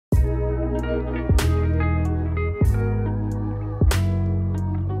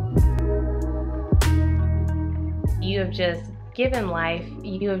have just given life,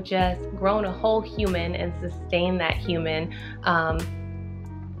 you have just grown a whole human and sustained that human.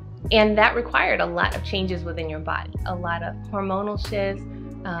 And that required a lot of changes within your body, a lot of hormonal shifts.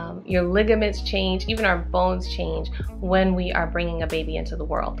 Your ligaments change, even our bones change when we are bringing a baby into the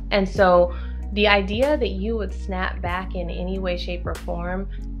world. And so the idea that you would snap back in any way, shape, or form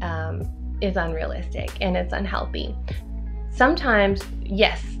is unrealistic, and it's unhealthy. Sometimes,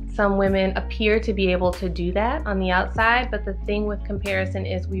 yes, some women appear to be able to do that on the outside, but the thing with comparison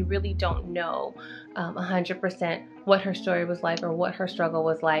is we really don't know 100% what her story was like or what her struggle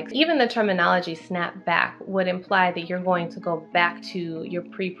was like. Even the terminology snap back would imply that you're going to go back to your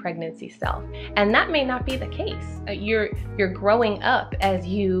pre-pregnancy self. And that may not be the case. You're growing up as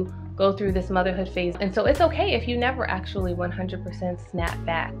you go through this motherhood phase. And so it's okay if you never actually 100% snap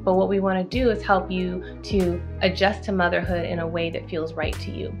back. But what we want to do is help you to adjust to motherhood in a way that feels right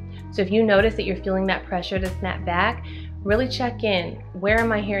to you. So if you notice that you're feeling that pressure to snap back, really check in. Where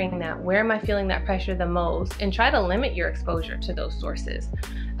am I hearing that? Where am I feeling that pressure the most? And try to limit your exposure to those sources.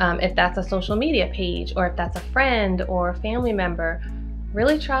 If that's a social media page, or if that's a friend or a family member,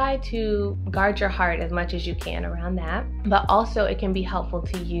 really try to guard your heart as much as you can around that. But also it can be helpful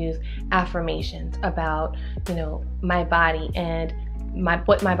to use affirmations about, my body and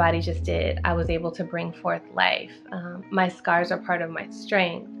what my body just did. I was able to bring forth life. My scars are part of my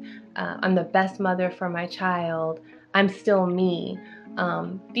strength. I'm the best mother for my child. I'm still me.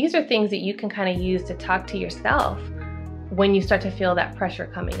 These are things that you can kind of use to talk to yourself when you start to feel that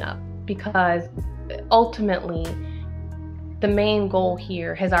pressure coming up, because ultimately the main goal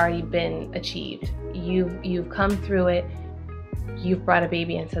here has already been achieved. You've come through it. You've brought a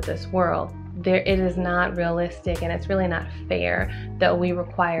baby into this world. It is not realistic, and it's really not fair that we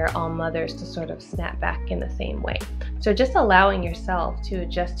require all mothers to sort of snap back in the same way. So just allowing yourself to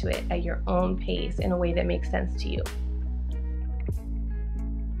adjust to it at your own pace in a way that makes sense to you.